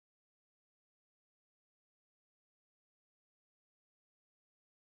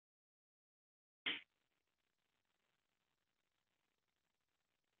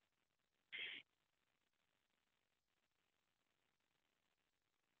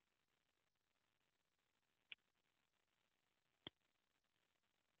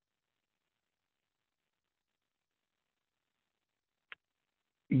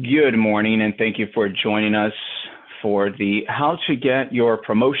Good morning, and thank you for joining us for the How to Get Your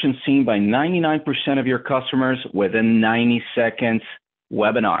Promotion Seen by 99% of Your Customers Within 90 Seconds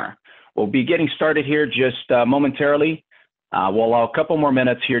webinar. We'll be getting started here just momentarily. We'll allow a couple more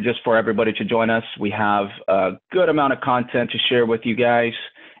minutes here just for everybody to join us. We have a good amount of content to share with you guys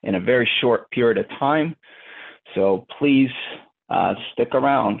in a very short period of time. So please stick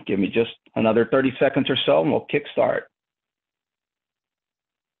around. Give me just another 30 seconds or so, and we'll kickstart.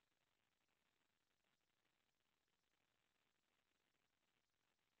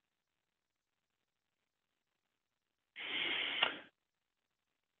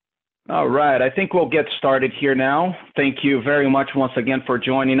 All right, I think we'll get started here now. Thank you very much once again for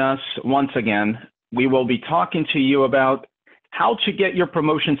joining us. Once again, we will be talking to you about how to get your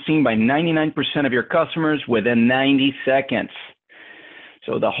promotion seen by 99% of your customers within 90 seconds.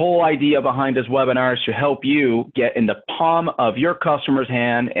 So the whole idea behind this webinar is to help you get in the palm of your customer's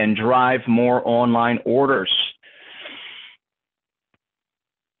hand and drive more online orders.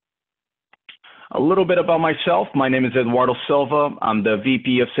 A little bit about myself. My name is Eduardo Silva. I'm the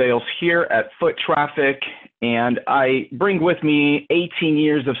VP of Sales here at Foot Traffic, and I bring with me 18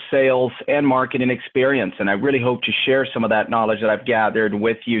 years of sales and marketing experience, and I really hope to share some of that knowledge that I've gathered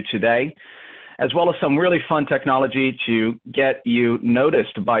with you today, as well as some really fun technology to get you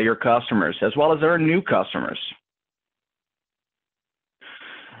noticed by your customers, as well as earn new customers.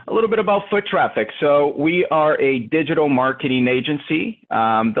 A little bit about Foot Traffic. So we are a digital marketing agency,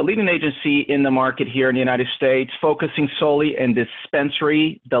 the leading agency in the market here in the United States, focusing solely in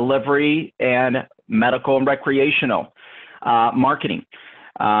dispensary, delivery, and medical and recreational marketing.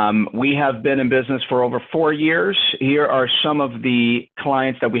 We have been in business for over 4 years. Here are some of the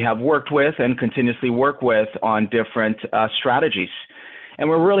clients that we have worked with and continuously work with on different strategies. And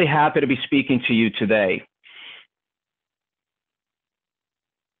we're really happy to be speaking to you today.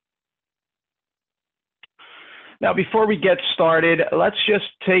 Now, before we get started, let's just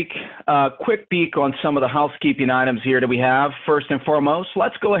take a quick peek on some of the housekeeping items here that we have. First and foremost,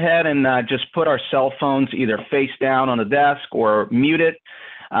 let's go ahead and just put our cell phones either face down on the desk or mute it.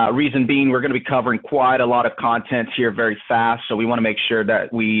 Reason being, we're going to be covering quite a lot of content here very fast, so we want to make sure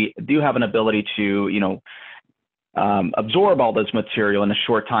that we do have an ability to, absorb all this material in a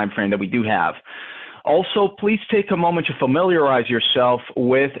short time frame that we do have. Also, please take a moment to familiarize yourself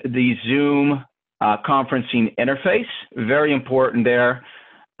with the Zoom conferencing interface. Very important there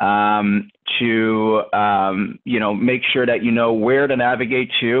to make sure that you know where to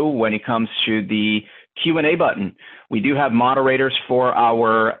navigate to when it comes to the Q&A button. We do have moderators for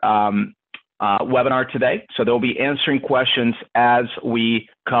our webinar today, so they'll be answering questions as we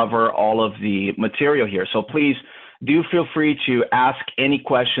cover all of the material here. So please do feel free to ask any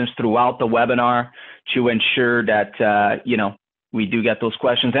questions throughout the webinar to ensure that we do get those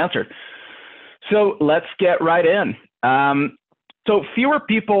questions answered. So let's get right in. So fewer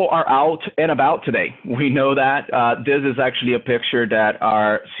people are out and about today. We know that. This is actually a picture that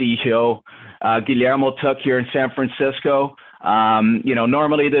our CEO, Guillermo, took here in San Francisco.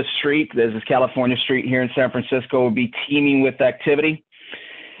 Normally this is California Street here in San Francisco, would be teeming with activity.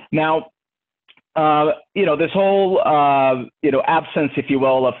 Now, this whole, absence, if you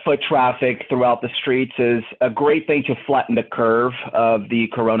will, of foot traffic throughout the streets is a great thing to flatten the curve of the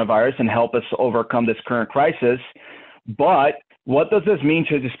coronavirus and help us overcome this current crisis. But what does this mean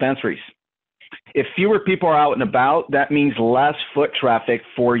to dispensaries? If fewer people are out and about, that means less foot traffic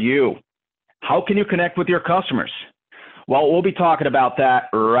for you. How can you connect with your customers? Well, we'll be talking about that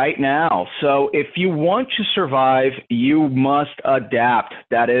right now. So if you want to survive, you must adapt.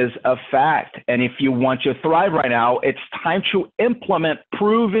 That is a fact. And if you want to thrive right now, it's time to implement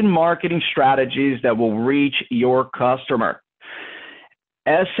proven marketing strategies that will reach your customer.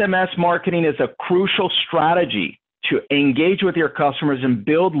 SMS marketing is a crucial strategy to engage with your customers and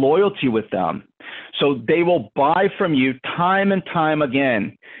build loyalty with them, so they will buy from you time and time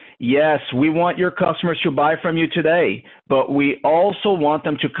again. Yes, we want your customers to buy from you today, but we also want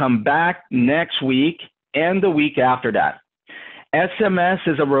them to come back next week and the week after that. SMS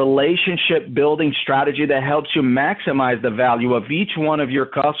is a relationship building strategy that helps you maximize the value of each one of your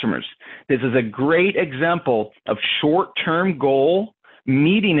customers. This is a great example of short-term goal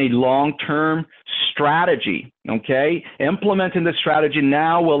meeting a long-term strategy, okay? Implementing the strategy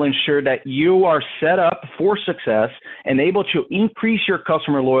now will ensure that you are set up for success and able to increase your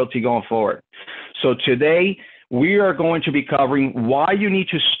customer loyalty going forward. So today, we are going to be covering why you need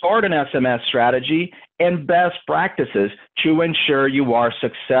to start an SMS strategy and best practices to ensure you are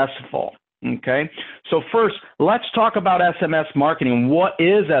successful. Okay, so first, let's talk about SMS marketing. What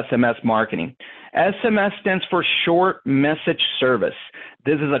is SMS marketing? SMS stands for short message service.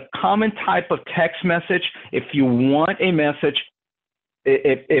 This is a common type of text message. If you want a message,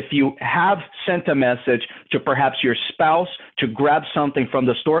 if you have sent a message to perhaps your spouse to grab something from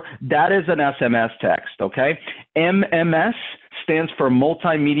the store, that is an SMS text, okay? MMS stands for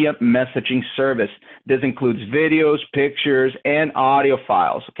multimedia messaging service. This includes videos, pictures, and audio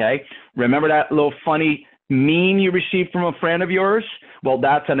files, okay? Remember that little funny meme you received from a friend of yours? Well,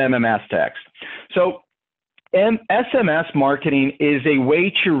 that's an MMS text. So SMS marketing is a way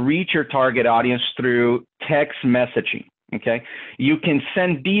to reach your target audience through text messaging. Okay, you can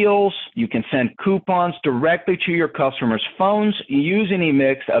send deals, you can send coupons directly to your customers' phones using a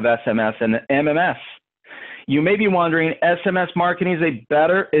mix of SMS and MMS. You may be wondering, SMS marketing, is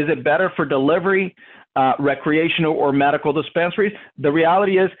it better for delivery, recreational, or medical dispensaries? The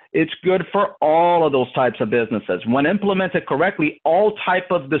reality is it's good for all of those types of businesses. When implemented correctly, all type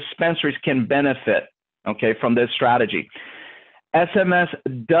of dispensaries can benefit, okay, from this strategy. SMS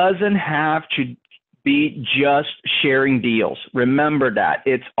doesn't have to be just sharing deals. Remember that.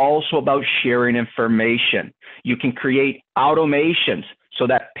 It's also about sharing information. You can create automations so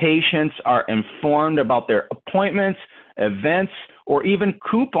that patients are informed about their appointments, events, or even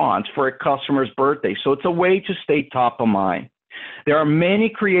coupons for a customer's birthday. So it's a way to stay top of mind. There are many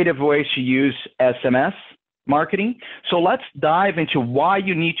creative ways to use SMS marketing. So let's dive into why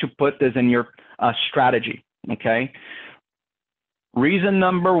you need to put this in your strategy, okay? Reason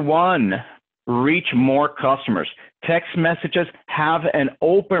number one, reach more customers. Text messages have an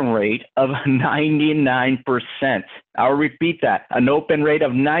open rate of 99%. I'll repeat that, an open rate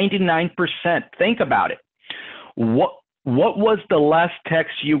of 99%. Think about it. What was the last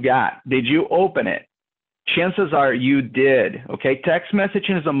text you got? Did you open it? Chances are you did, okay? Text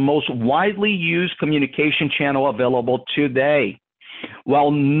messaging is the most widely used communication channel available today. While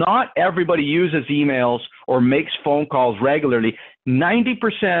not everybody uses emails or makes phone calls regularly,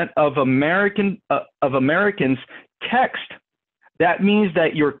 90% of Americans text. That means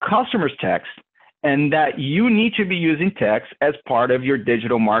that your customers text and that you need to be using text as part of your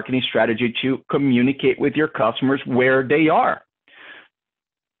digital marketing strategy to communicate with your customers where they are.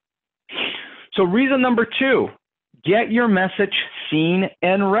 So reason number two, get your message seen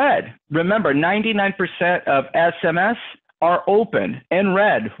and read. Remember, 99% of SMS are opened and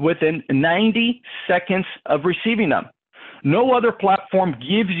read within 90 seconds of receiving them. No other platform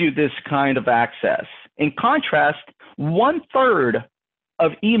gives you this kind of access. In contrast, 1/3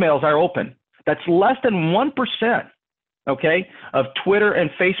 of emails are open. That's less than 1%, okay, of Twitter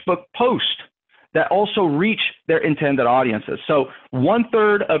and Facebook posts that also reach their intended audiences. So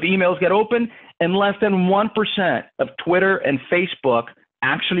 1/3 of emails get open and less than 1% of Twitter and Facebook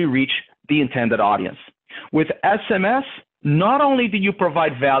actually reach the intended audience. With SMS, not only do you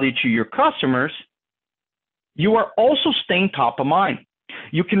provide value to your customers, you are also staying top of mind.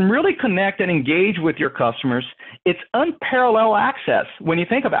 You can really connect and engage with your customers. It's unparalleled access when you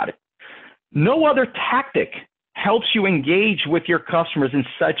think about it. No other tactic helps you engage with your customers in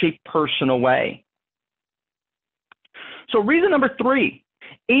such a personal way. So reason number three,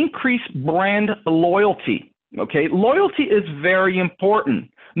 increase brand loyalty. Okay, loyalty is very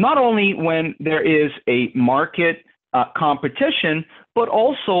important, not only when there is a market competition, but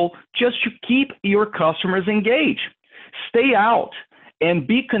also just to keep your customers engaged. Stay out and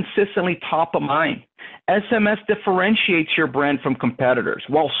be consistently top of mind. SMS differentiates your brand from competitors.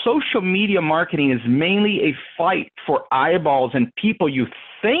 While social media marketing is mainly a fight for eyeballs and people you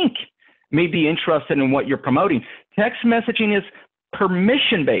think may be interested in what you're promoting, text messaging is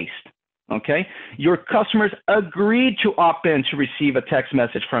permission-based. Okay, your customers agreed to opt in to receive a text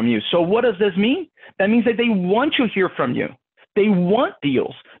message from you. So what does this mean? That means that they want to hear from you. They want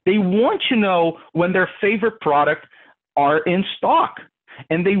deals. They want to know when their favorite product are in stock,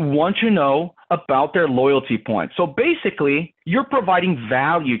 and they want to know about their loyalty points. So basically, you're providing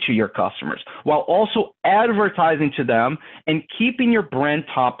value to your customers while also advertising to them and keeping your brand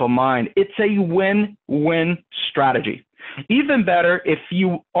top of mind. It's a win-win strategy. Even better, if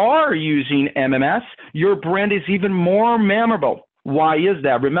you are using MMS, your brand is even more memorable. Why is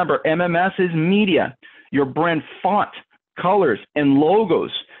that? Remember, MMS is media. Your brand font, colors, and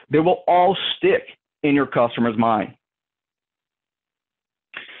logos, they will all stick in your customer's mind.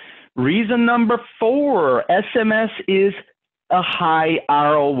 Reason number four, SMS is a high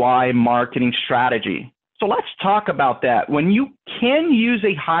ROI marketing strategy. So let's talk about that. When you can use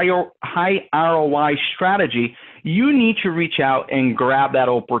a high ROI strategy, you need to reach out and grab that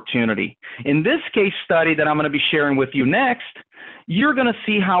opportunity. In this case study that I'm going to be sharing with you next, you're going to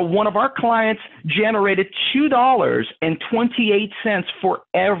see how one of our clients generated $2.28 for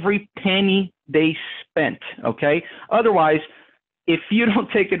every penny they spent, okay? Otherwise, if you don't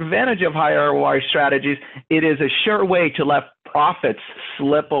take advantage of high ROI strategies, it is a sure way to let profits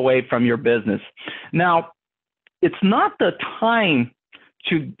slip away from your business. Now, it's not the time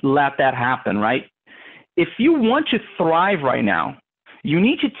to let that happen, right? If you want to thrive right now, you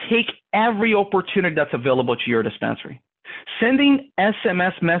need to take every opportunity that's available to your dispensary. Sending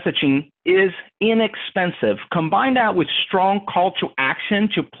SMS messaging is inexpensive. Combine that with strong call to action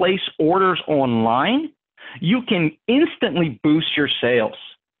to place orders online, you can instantly boost your sales.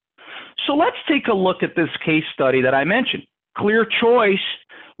 So let's take a look at this case study that I mentioned. Clear Choice,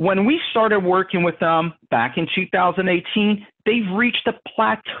 when we started working with them back in 2018, they've reached a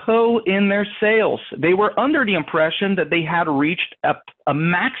plateau in their sales. They were under the impression that they had reached a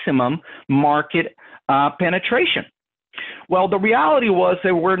maximum market penetration. Well, the reality was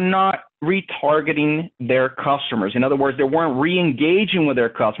they were not retargeting their customers. In other words, they weren't re-engaging with their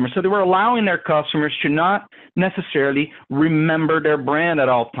customers. So they were allowing their customers to not necessarily remember their brand at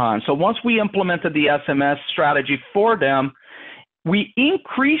all times. So once we implemented the SMS strategy for them, we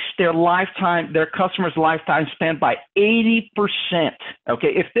increased their customers' lifetime spend by 80%.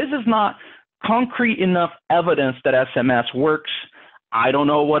 Okay, if this is not concrete enough evidence that SMS works, I don't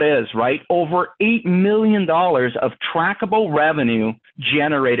know what is, right? Over $8 million of trackable revenue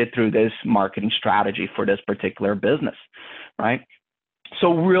generated through this marketing strategy for this particular business, right?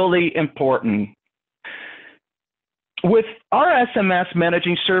 So really important. With our SMS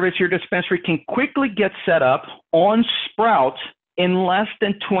managing service, your dispensary can quickly get set up on Sprout in less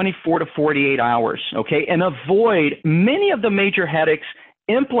than 24 to 48 hours, okay? And avoid many of the major headaches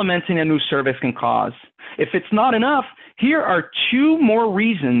implementing a new service can cause. If it's not enough, here are 2 more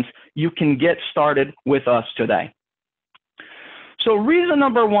reasons you can get started with us today. So reason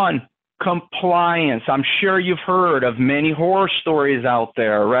number 1, compliance. I'm sure you've heard of many horror stories out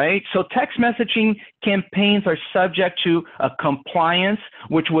there, right? So text messaging campaigns are subject to a compliance,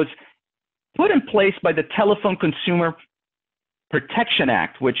 which was put in place by the Telephone Consumer Protection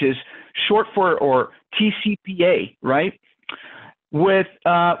Act, which is short for, or TCPA, right? With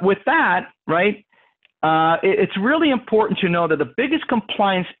that, right, it's really important to know that the biggest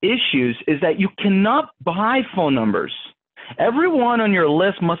compliance issues is that you cannot buy phone numbers. Everyone on your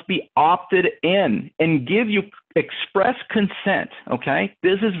list must be opted in and give you express consent, okay?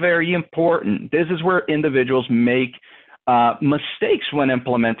 This is very important. This is where individuals make mistakes when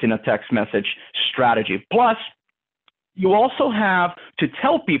implementing a text message strategy. Plus, you also have to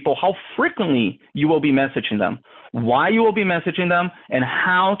tell people how frequently you will be messaging them, why you will be messaging them, and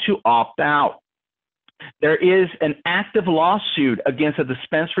how to opt out. There is an active lawsuit against a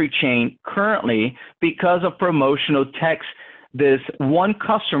dispensary chain currently because of promotional texts this one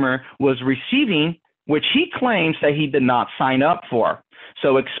customer was receiving, which he claims that he did not sign up for.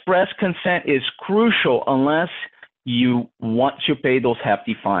 So express consent is crucial unless you want to pay those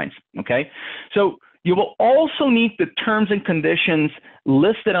hefty fines, okay? So you will also need the terms and conditions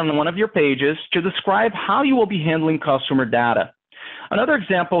listed on one of your pages to describe how you will be handling customer data. Another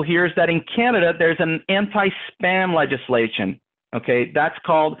example here is that in Canada, there's an anti-spam legislation, okay? That's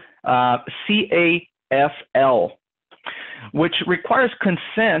called CAFL, which requires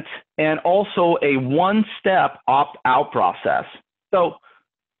consent and also a one-step opt-out process. So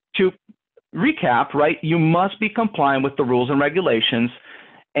to recap, right, you must be compliant with the rules and regulations.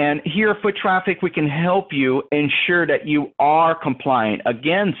 And here at Foot Traffic, we can help you ensure that you are compliant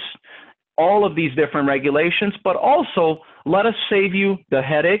against all of these different regulations, but also let us save you the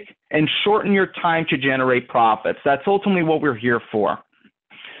headache and shorten your time to generate profits. That's ultimately what we're here for.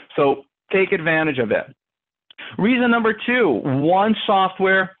 So take advantage of it. Reason number 2, one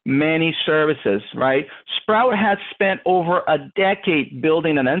software, many services, right? Sprout has spent over a decade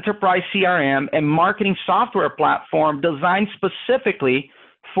building an enterprise CRM and marketing software platform designed specifically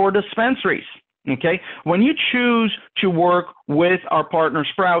for dispensaries, okay? When you choose to work with our partner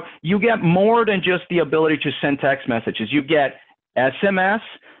Sprout, you get more than just the ability to send text messages. You get SMS,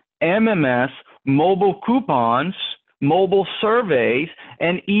 MMS, mobile coupons, mobile surveys,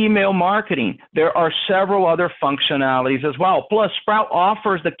 and email marketing. There are several other functionalities as well. Plus, Sprout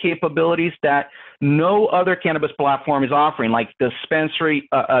offers the capabilities that no other cannabis platform is offering, like dispensary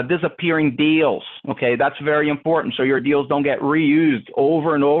disappearing deals. Okay, that's very important, so your deals don't get reused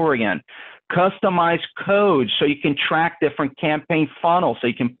over and over again. Customized codes, so you can track different campaign funnels, so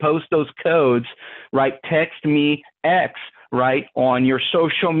you can post those codes, right? Text me X, right, on your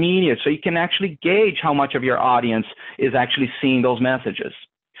social media, so you can actually gauge how much of your audience is actually seeing those messages.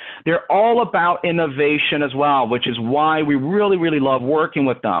 They're all about innovation as well, which is why we really, really love working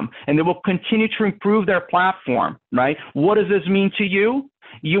with them. And they will continue to improve their platform, right? What does this mean to you?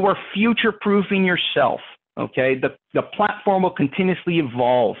 you are future-proofing yourself. Okay, the platform will continuously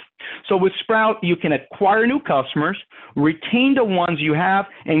evolve. So with Sprout, you can acquire new customers, retain the ones you have,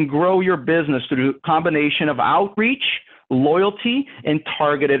 and grow your business through a combination of outreach, loyalty, and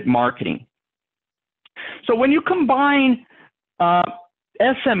targeted marketing. So when you combine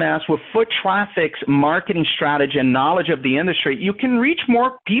SMS with foot traffic's marketing strategy and knowledge of the industry, you can reach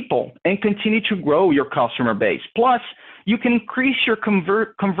more people and continue to grow your customer base. Plus, you can increase your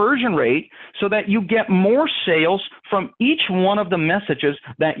conversion rate so that you get more sales from each one of the messages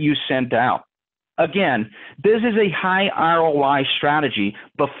that you send out. Again, this is a high ROI strategy,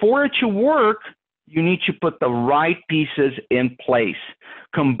 but for it to work, you need to put the right pieces in place.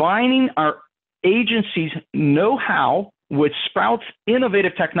 Combining our agency's know-how with Sprout's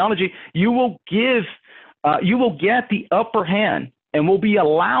innovative technology, you will get the upper hand and will be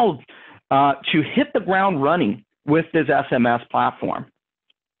allowed to hit the ground running with this SMS platform.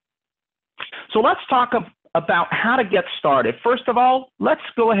 So let's talk about how to get started. First of all, let's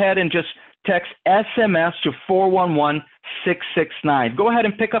go ahead and just text SMS to 411-669. Go ahead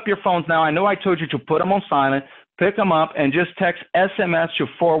and pick up your phones now. I know I told you to put them on silent. Pick them up and just text SMS to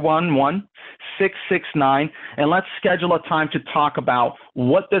 411-669, and let's schedule a time to talk about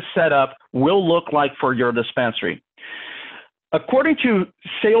what the setup will look like for your dispensary. According to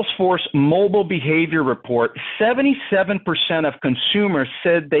Salesforce Mobile Behavior Report, 77% of consumers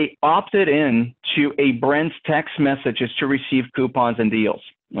said they opted in to a brand's text messages to receive coupons and deals.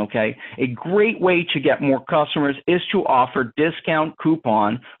 Okay, a great way to get more customers is to offer discount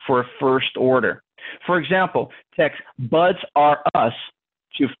coupon for a first order. For example, text Buds Are Us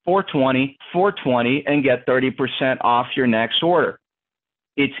to 420 and get 30% off your next order.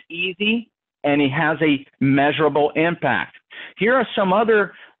 It's easy and it has a measurable impact. Here are some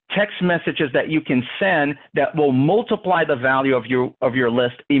other text messages that you can send that will multiply the value of your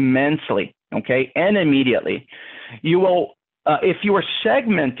list immensely, okay, and immediately. You will, if you are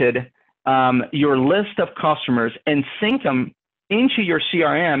segmented your list of customers and sync them into your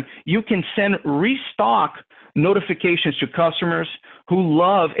CRM, you can send restock notifications to customers who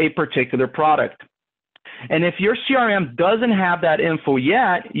love a particular product. And if your CRM doesn't have that info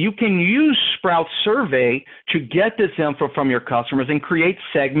yet, you can use Sprout Survey to get this info from your customers and create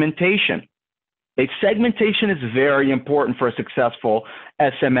segmentation. A segmentation is very important for a successful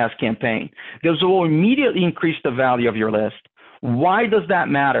SMS campaign. This will immediately increase the value of your list. Why does that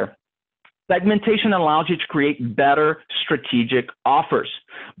matter? Segmentation allows you to create better strategic offers.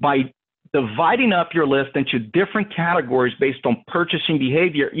 By dividing up your list into different categories based on purchasing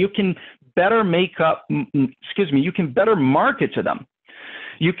behavior, you can better you can better market to them.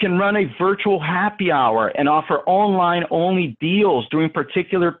 You can run a virtual happy hour and offer online-only deals during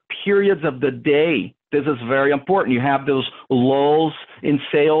particular periods of the day. This is very important. You have those lulls in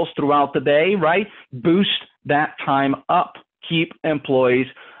sales throughout the day, right? Boost that time up. Keep employees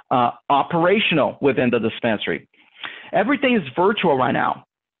operational within the dispensary. Everything is virtual right now,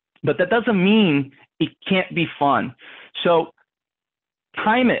 but that doesn't mean it can't be fun. So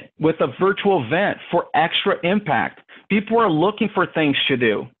time it with a virtual event for extra impact. People are looking for things to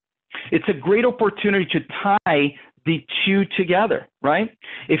do. It's a great opportunity to tie the two together, right?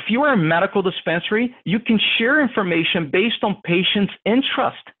 If you are a medical dispensary, you can share information based on patients'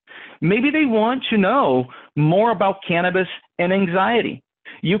 interest. Maybe they want to know more about cannabis and anxiety.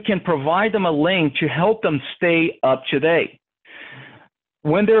 You can provide them a link to help them stay up to date.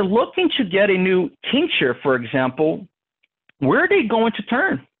 When they're looking to get a new tincture, for example, where are they going to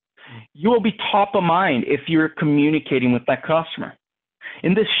turn? You will be top of mind if you're communicating with that customer.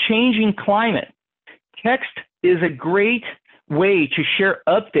 In this changing climate, text is a great way to share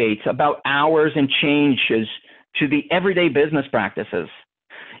updates about hours and changes to the everyday business practices.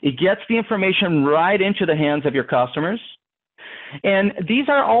 It gets the information right into the hands of your customers. And these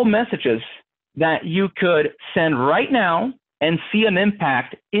are all messages that you could send right now and see an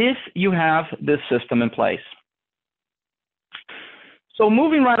impact if you have this system in place. So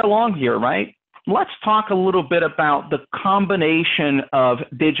moving right along here, right? Let's talk a little bit about the combination of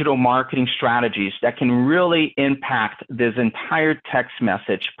digital marketing strategies that can really impact this entire text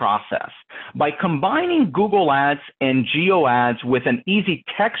message process. By combining Google Ads and Geo Ads with an easy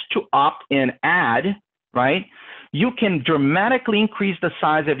text to opt-in ad, right? You can dramatically increase the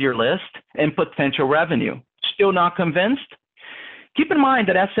size of your list and potential revenue. Still not convinced? Keep in mind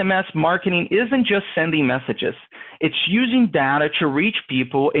that SMS marketing isn't just sending messages. It's using data to reach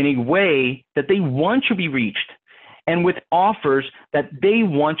people in a way that they want to be reached. and with offers that they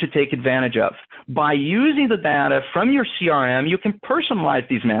want to take advantage of. By using the data from your CRM, you can personalize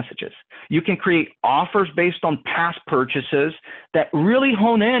these messages. You can create offers based on past purchases that really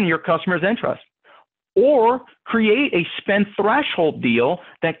hone in your customer's interest, or create a spend threshold deal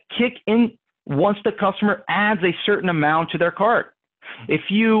that kick in once the customer adds a certain amount to their cart. If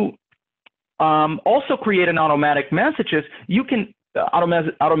you also create an automatic messages, you can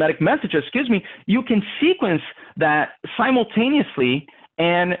you can sequence that simultaneously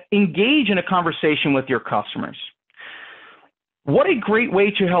and engage in a conversation with your customers. What a great way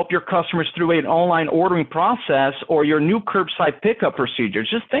to help your customers through an online ordering process or your new curbside pickup procedures.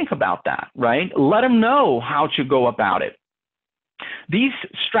 Just think about that, right? Let them know how to go about it. These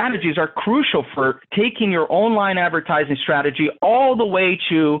strategies are crucial for taking your online advertising strategy all the way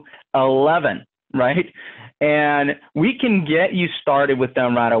to 11, right? And we can get you started with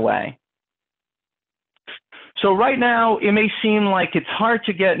them right away. So right now, it may seem like it's hard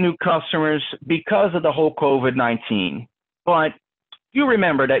to get new customers because of the whole COVID-19, but you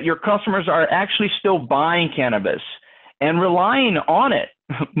remember that your customers are actually still buying cannabis and relying on it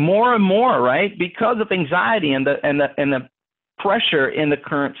more and more, right? Because of anxiety and the pressure in the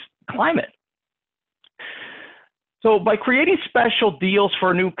current climate. So by creating special deals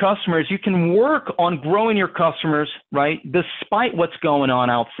for new customers, you can work on growing your customers, right, despite what's going on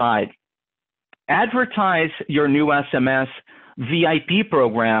outside. Advertise your new SMS VIP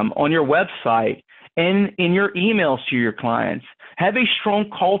program on your website and in your emails to your clients. Have a strong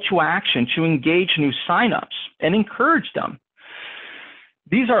call to action to engage new signups and encourage them.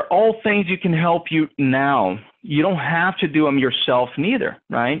 These are all things you can help you now. You don't have to do them yourself neither,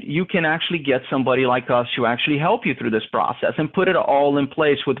 right? You can actually get somebody like us to actually help you through this process and put it all in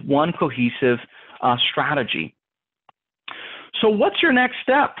place with one cohesive strategy. So what's your next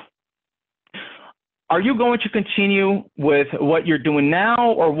step? Are you going to continue with what you're doing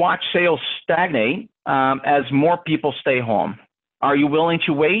now or watch sales stagnate as more people stay home? Are you willing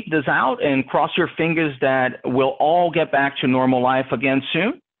to wait this out and cross your fingers that we'll all get back to normal life again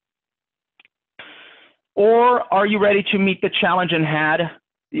soon? Or are you ready to meet the challenge ahead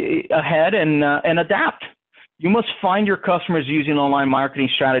and adapt? You must find your customers using online marketing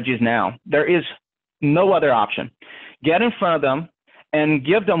strategies now. There is no other option. Get in front of them and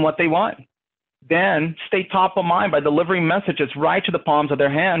give them what they want. Then stay top of mind by delivering messages right to the palms of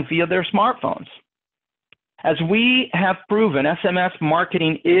their hand via their smartphones. As we have proven, SMS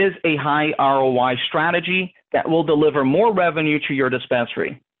marketing is a high ROI strategy that will deliver more revenue to your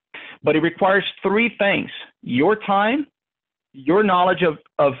dispensary. But it requires three things: your time, your knowledge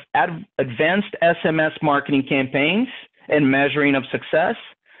of advanced SMS marketing campaigns and measuring of success,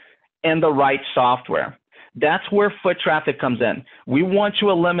 and the right software. That's where foot traffic comes in. We want to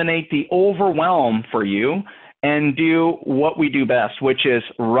eliminate the overwhelm for you and do what we do best, which is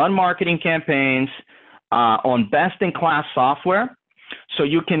run marketing campaigns on best-in-class software so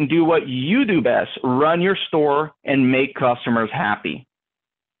you can do what you do best, run your store and make customers happy.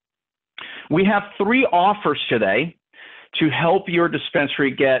 We have 3 offers today to help your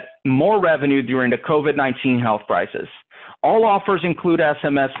dispensary get more revenue during the COVID-19 health crisis. All offers include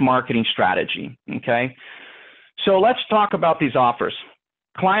SMS marketing strategy, okay? So let's talk about these offers.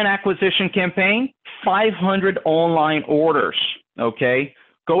 Client acquisition campaign, 500 online orders, okay?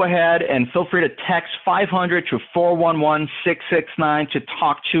 Go ahead and feel free to text 500 to 411-669 to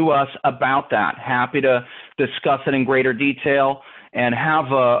talk to us about that. Happy to discuss it in greater detail and have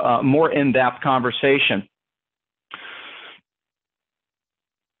a more in-depth conversation.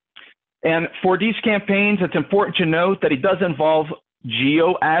 And for these campaigns, it's important to note that it does involve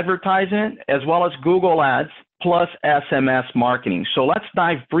geo advertising as well as Google ads plus SMS marketing. So let's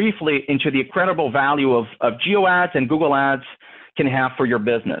dive briefly into the incredible value of geo ads and Google ads can have for your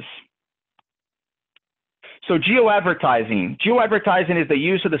business. So geo advertising is the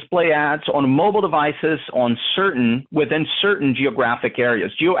use of display ads on mobile devices within certain geographic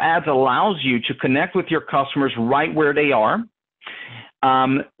areas. Geo ads allows you to connect with your customers right where they are.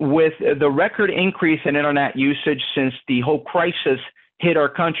 With the record increase in internet usage since the whole crisis hit our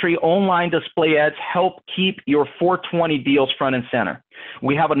country, online display ads help keep your 420 deals front and center.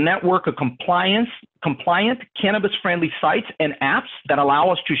 We have a network of compliant cannabis-friendly sites and apps that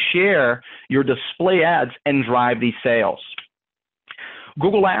allow us to share your display ads and drive these sales.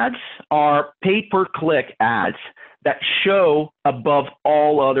 Google ads are pay-per-click ads that show above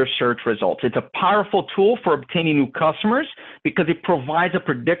all other search results. It's a powerful tool for obtaining new customers because it provides a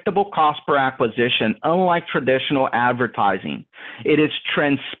predictable cost per acquisition, unlike traditional advertising. It is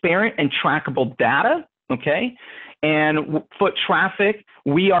transparent and trackable data, okay? And foot traffic,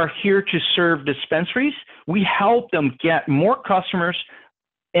 we are here to serve dispensaries. We help them get more customers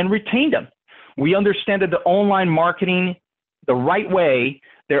and retain them. We understand that the online marketing the right way,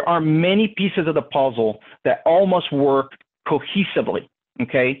 there are many pieces of the puzzle that all must work cohesively,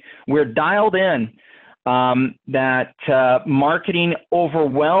 okay? We're dialed in that marketing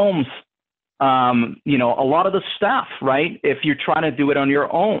overwhelms a lot of the stuff, right? If you're trying to do it on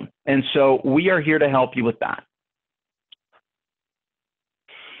your own. And so we are here to help you with that.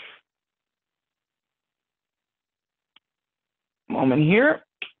 Moment here.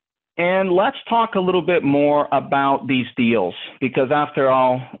 And let's talk a little bit more about these deals, because after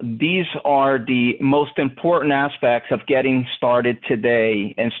all, these are the most important aspects of getting started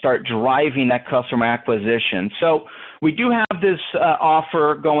today and start driving that customer acquisition. So we do have this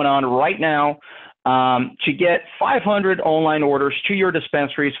offer going on right now to get 500 online orders to your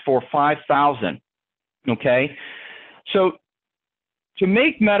dispensaries for $5,000. Okay, so to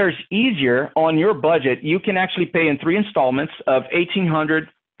make matters easier on your budget, you can actually pay in 3 installments of $1,800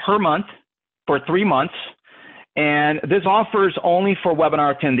 per month for 3 months. And this offer is only for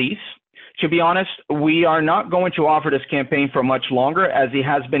webinar attendees. To be honest, we are not going to offer this campaign for much longer, as it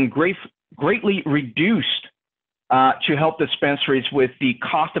has been greatly reduced to help dispensaries with the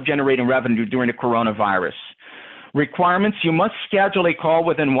cost of generating revenue during the coronavirus. Requirements: you must schedule a call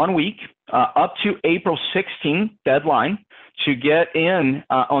within 1 week, up to April 16th deadline, to get in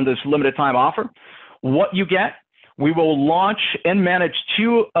on this limited time offer. What you get: we will launch and manage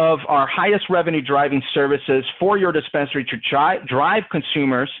 2 of our highest revenue driving services for your dispensary to drive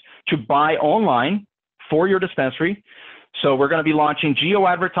consumers to buy online for your dispensary. So we're going to be launching geo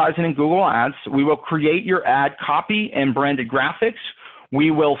advertising and Google Ads. We will create your ad copy and branded graphics.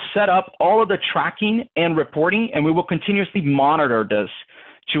 We will set up all of the tracking and reporting, and we will continuously monitor this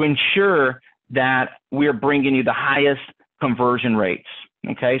to ensure that we're bringing you the highest conversion rates.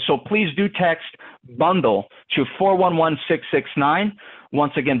 Okay, so please do text bundle to 411669.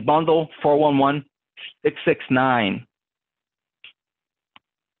 Once again, bundle 411669.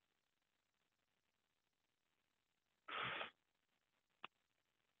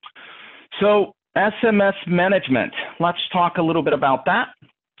 So SMS management, let's talk a little bit about that.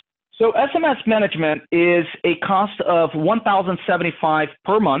 So SMS management is a cost of $1,075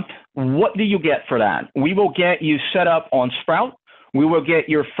 per month. What do you get for that? We will get you set up on Sprout. We will get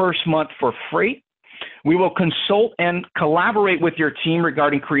your first month for free. We will consult and collaborate with your team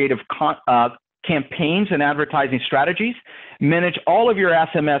regarding creative campaigns and advertising strategies, manage all of your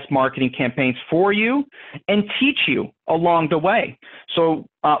SMS marketing campaigns for you, and teach you along the way. So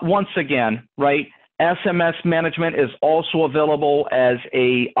once again, right, SMS management is also available as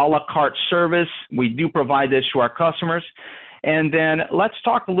a la carte service. We do provide this to our customers. And then let's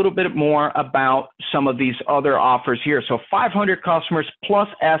talk a little bit more about some of these other offers here. So 500 customers plus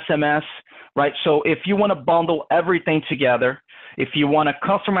SMS, right? So if you want to bundle everything together, if you want a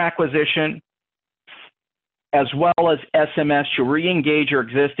customer acquisition as well as SMS to re-engage your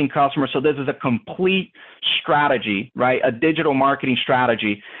existing customers, so this is a complete strategy, right? A digital marketing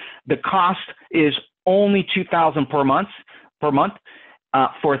strategy. The cost is only $2,000 per month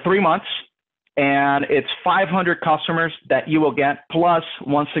for 3 months. And it's 500 customers that you will get, plus,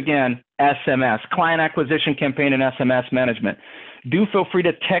 once again, SMS, client acquisition campaign and SMS management. Do feel free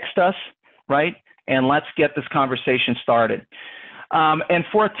to text us, right? And let's get this conversation started. And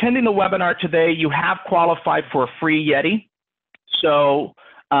for attending the webinar today, you have qualified for a free Yeti. So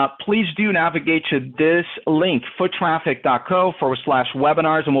please do navigate to this link,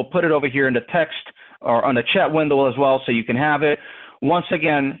 foottraffic.co/webinars, and we'll put it over here in the text or on the chat window as well, so you can have it. Once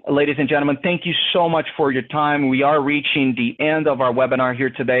again, ladies and gentlemen, thank you so much for your time. We are reaching the end of our webinar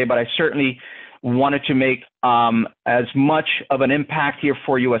here today, but I certainly wanted to make as much of an impact here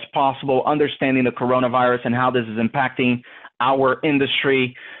for you as possible, understanding the coronavirus and how this is impacting our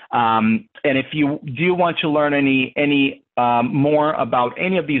industry. And if you do want to learn any more about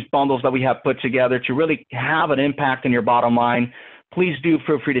any of these bundles that we have put together to really have an impact in your bottom line, please do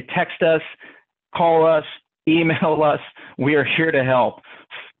feel free to text us, call us, email us. We are here to help.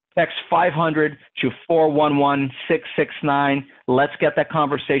 Text 500 to 411669. Let's get that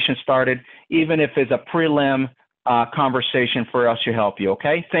conversation started, even if it's a prelim conversation for us to help you,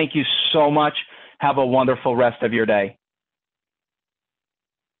 okay? Thank you so much. Have a wonderful rest of your day.